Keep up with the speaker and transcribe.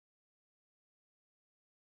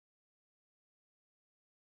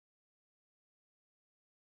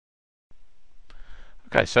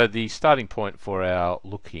Okay, so the starting point for our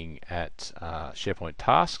looking at SharePoint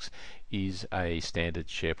tasks is a standard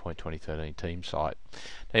SharePoint 2013 team site.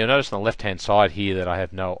 Now you'll notice on the left hand side here that I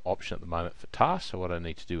have no option at the moment for tasks, so what I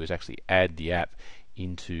need to do is actually add the app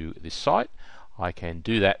into this site. I can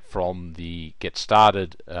do that from the Get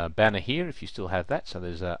Started banner here if you still have that, so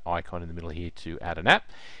there's an icon in the middle here to add an app.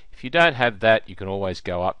 If you don't have that, you can always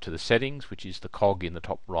go up to the settings, which is the cog in the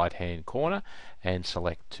top right hand corner, and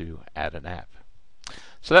select to add an app.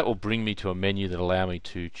 So that will bring me to a menu that allow me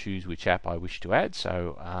to choose which app I wish to add.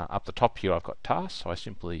 So up the top here I've got tasks, so I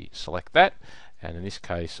simply select that, and in this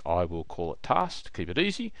case I will call it tasks to keep it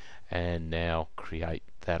easy, and now create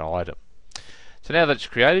that item. So now that it's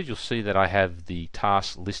created, you'll see that I have the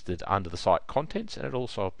tasks listed under the site contents, and it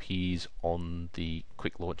also appears on the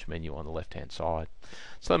quick launch menu on the left hand side.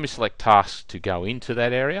 So let me select tasks to go into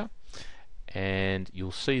that area, and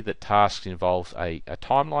you'll see that tasks involves a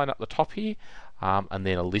timeline up the top here, and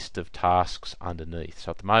then a list of tasks underneath. So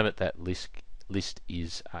at the moment that list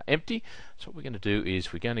is empty. So what we're going to do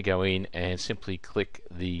is we're going to go in and simply click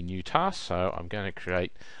the new task. So I'm going to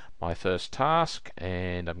create my first task,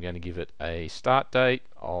 and I'm going to give it a start date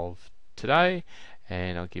of today,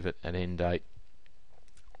 and I'll give it an end date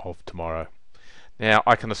of tomorrow. Now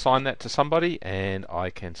I can assign that to somebody, and I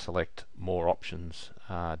can select more options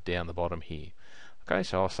down the bottom here. Okay,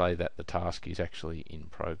 so I'll say that the task is actually in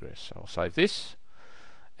progress. So I'll save this,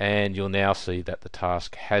 and you'll now see that the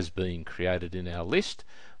task has been created in our list,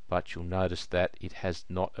 but you'll notice that it has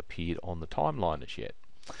not appeared on the timeline as yet.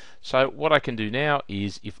 So what I can do now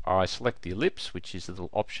is, if I select the ellipse, which is the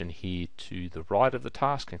little option here to the right of the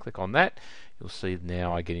task, and click on that, you'll see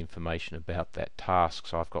now I get information about that task.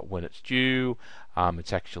 So I've got when it's due,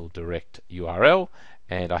 its actual direct URL,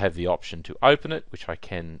 and I have the option to open it, which I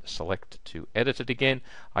can select to edit it again.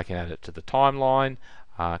 I can add it to the timeline,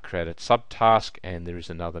 create a subtask, and there is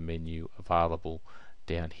another menu available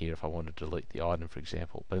down here if I want to delete the item, for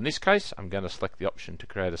example. But in this case, I'm going to select the option to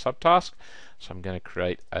create a subtask. So I'm going to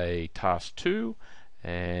create a task 2,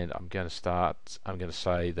 and I'm going to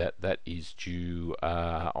say that that is due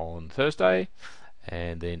on Thursday,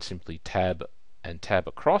 and then simply tab and tab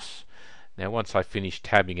across. Now once I finish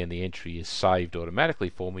tabbing and the entry is saved automatically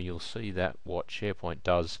for me, you'll see that what SharePoint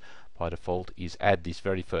does by default is add this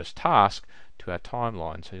very first task to our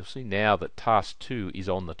timeline. So you'll see now that task 2 is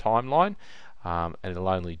on the timeline, and it'll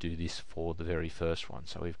only do this for the very first one.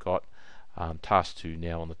 So we've got task 2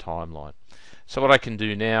 now on the timeline. So what I can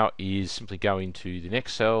do now is simply go into the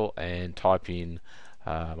next cell and type in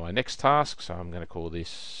my next task. So I'm going to call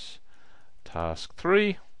this task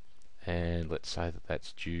 3, and let's say that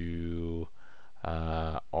that's due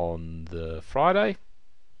on the Friday,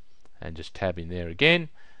 and just tab in there again,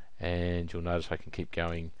 and you'll notice I can keep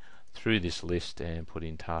going through this list and put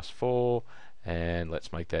in task 4, and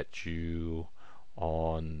let's make that due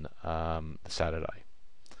on the Saturday.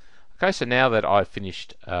 Okay, so now that I've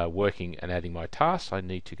finished working and adding my tasks, I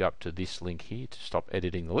need to go up to this link here to stop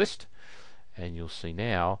editing the list, and you'll see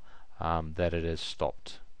now that it has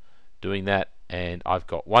stopped doing that, and I've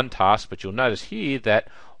got one task. But you'll notice here that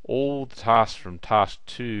all the tasks from task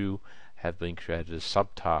 2 have been created as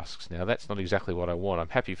subtasks. Now that's not exactly what I want. I'm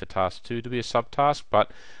happy for task 2 to be a subtask,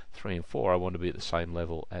 but 3 and 4 I want to be at the same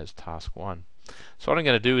level as task 1. So what I'm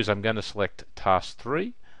going to do is I'm going to select task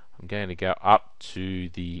 3. I'm going to go up to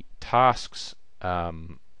the tasks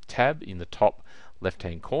tab in the top left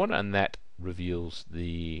hand corner, and that reveals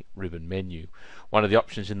the ribbon menu. One of the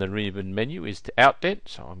options in the ribbon menu is to outdent,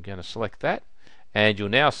 so I'm going to select that, and you'll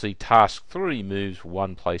now see task 3 moves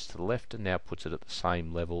one place to the left and now puts it at the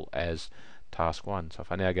same level as task 1. So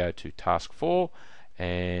if I now go to task 4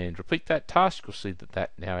 and repeat that task, you'll see that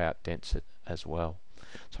that now outdents it as well.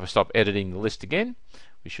 So if I stop editing the list again,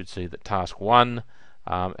 we should see that task 1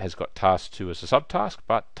 has got task 2 as a subtask,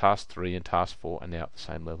 but task 3 and task 4 are now at the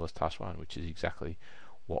same level as task 1, which is exactly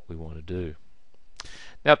what we want to do.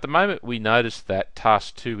 Now at the moment we notice that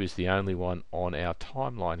task 2 is the only one on our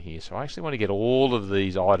timeline here, so I actually want to get all of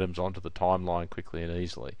these items onto the timeline quickly and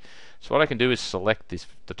easily. So what I can do is select this,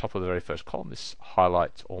 the top of the very first column. This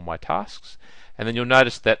highlights all my tasks, and then you'll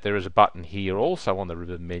notice that there is a button here also on the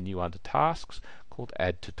ribbon menu under tasks called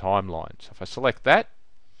Add to Timeline. So if I select that,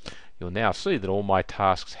 you'll now see that all my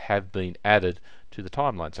tasks have been added to the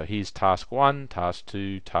timeline. So here's task 1, task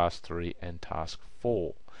 2, task 3, and task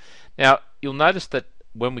 4. Now you'll notice that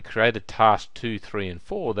when we created task 2, 3, and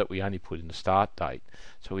 4 that we only put in the start date,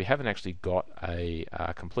 so we haven't actually got a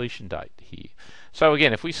completion date here. So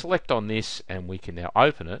again, if we select on this and we can now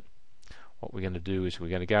open it, what we're going to do is we're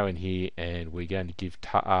going to go in here and we're going to give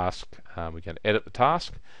task, we're going to edit the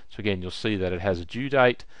task. So again, you'll see that it has a due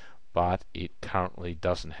date, but it currently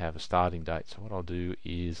doesn't have a starting date. So what I'll do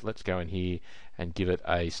is let's go in here and give it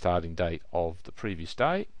a starting date of the previous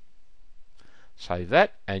day. Save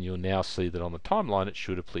that, and you'll now see that on the timeline it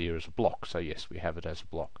should appear as a block. So yes, we have it as a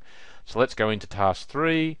block. So let's go into task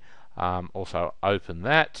 3, also open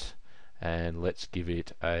that, and let's give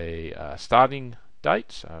it a starting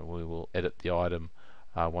date. So we will edit the item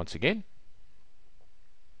once again,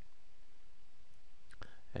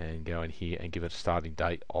 and go in here and give it a starting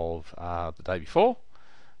date of the day before.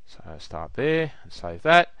 So start there and save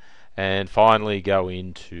that, and finally go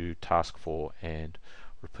into task 4 and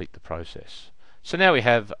repeat the process. So now we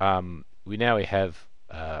have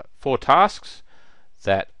 4 tasks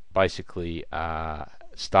that basically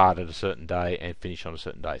start at a certain day and finish on a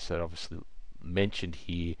certain day. So obviously mentioned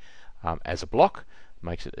here as a block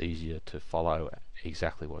makes it easier to follow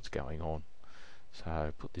exactly what's going on.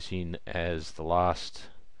 So put this in as the last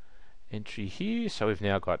entry here. So we've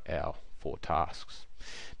now got our 4 tasks.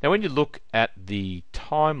 Now when you look at the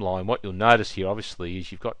timeline, what you'll notice here obviously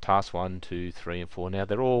is you've got task 1, 2, 3 and 4. Now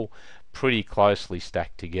they're all pretty closely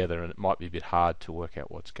stacked together, and it might be a bit hard to work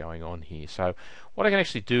out what's going on here. So what I can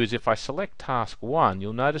actually do is if I select task 1,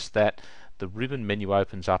 you'll notice that the ribbon menu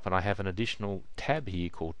opens up and I have an additional tab here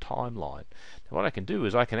called timeline. Now what I can do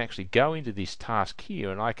is I can actually go into this task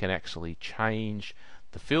here and I can actually change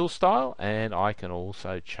the fill style, and I can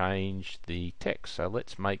also change the text. So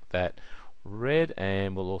let's make that red,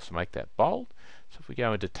 and we'll also make that bold. So if we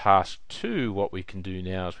go into task 2, what we can do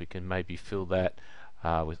now is we can maybe fill that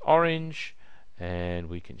with orange, and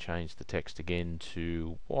we can change the text again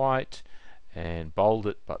to white and bold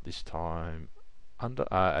it, but this time under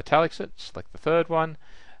italics it. Select the third one.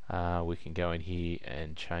 We can go in here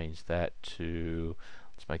and change that to,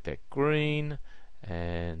 let's make that green,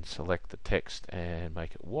 and select the text and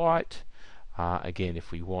make it white. Again,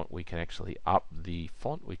 if we want, we can actually up the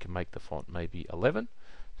font. We can make the font maybe 11,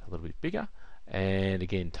 so a little bit bigger. And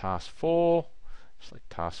again, task 4, select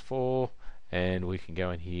task 4, and we can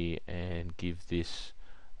go in here and give this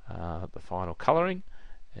the final coloring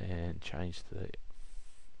and change the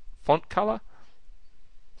font color.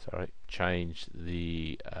 Sorry, change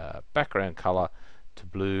the background color to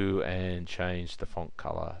blue and change the font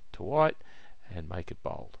color to white and make it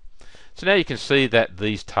bold. So now you can see that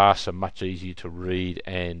these tasks are much easier to read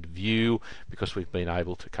and view because we've been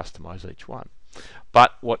able to customize each one.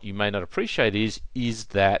 But what you may not appreciate is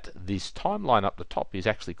that this timeline up the top is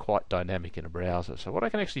actually quite dynamic in a browser. So what I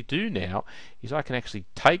can actually do now is I can actually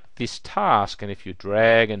take this task, and if you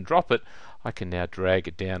drag and drop it, I can now drag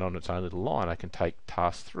it down on its own little line. I can take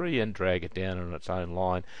task 3 and drag it down on its own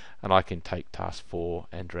line, and I can take task 4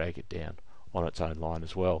 and drag it down on its own line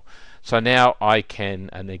as well. So now I can,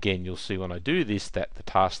 and again you'll see when I do this that the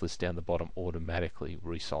task list down the bottom automatically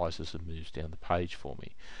resizes and moves down the page for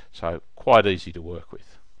me. So quite easy to work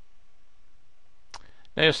with.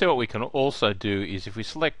 Now you'll see what we can also do is if we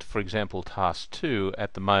select, for example, task 2,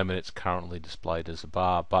 at the moment it's currently displayed as a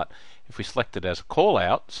bar, but if we select it as a call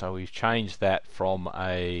out, so we've changed that from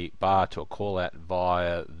a bar to a call out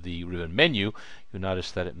via the ribbon menu, you'll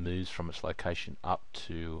notice that it moves from its location up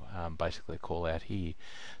to basically a call out here.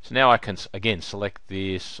 So now I can again select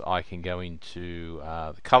this, I can go into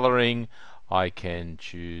the coloring, I can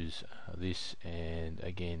choose this, and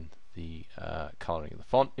again the coloring of the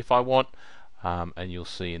font if I want. And you'll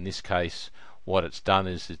see in this case what it's done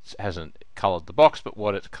is it hasn't coloured the box, but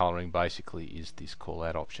what it's colouring basically is this call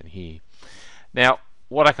out option here. Now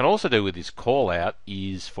what I can also do with this call out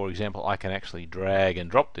is, for example, I can actually drag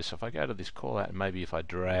and drop this. If I go to this call out and maybe if I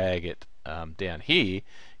drag it down here,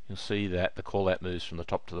 you'll see that the call out moves from the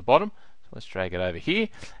top to the bottom. So let's drag it over here,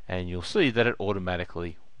 and you'll see that it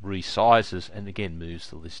automatically resizes and again moves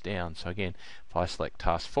the list down. So again, if I select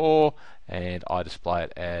task 4 and I display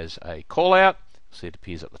it as a call out, see it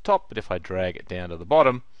appears at the top, but if I drag it down to the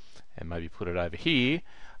bottom and maybe put it over here,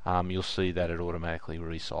 you'll see that it automatically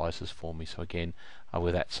resizes for me. So again,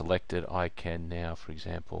 with that selected, I can now, for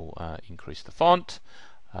example, increase the font,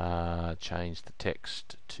 change the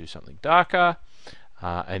text to something darker,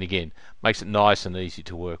 and again makes it nice and easy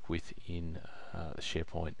to work with in the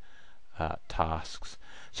SharePoint tasks.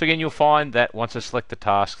 So again, you'll find that once I select the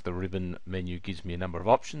task, the ribbon menu gives me a number of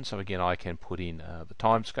options. So again, I can put in the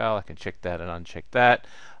time scale, I can check that and uncheck that.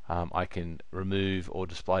 I can remove or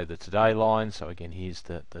display the today line. So again, here's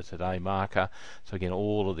the today marker. So again,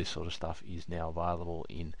 all of this sort of stuff is now available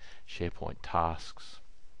in SharePoint tasks.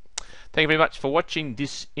 Thank you very much for watching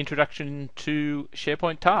this introduction to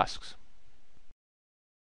SharePoint tasks.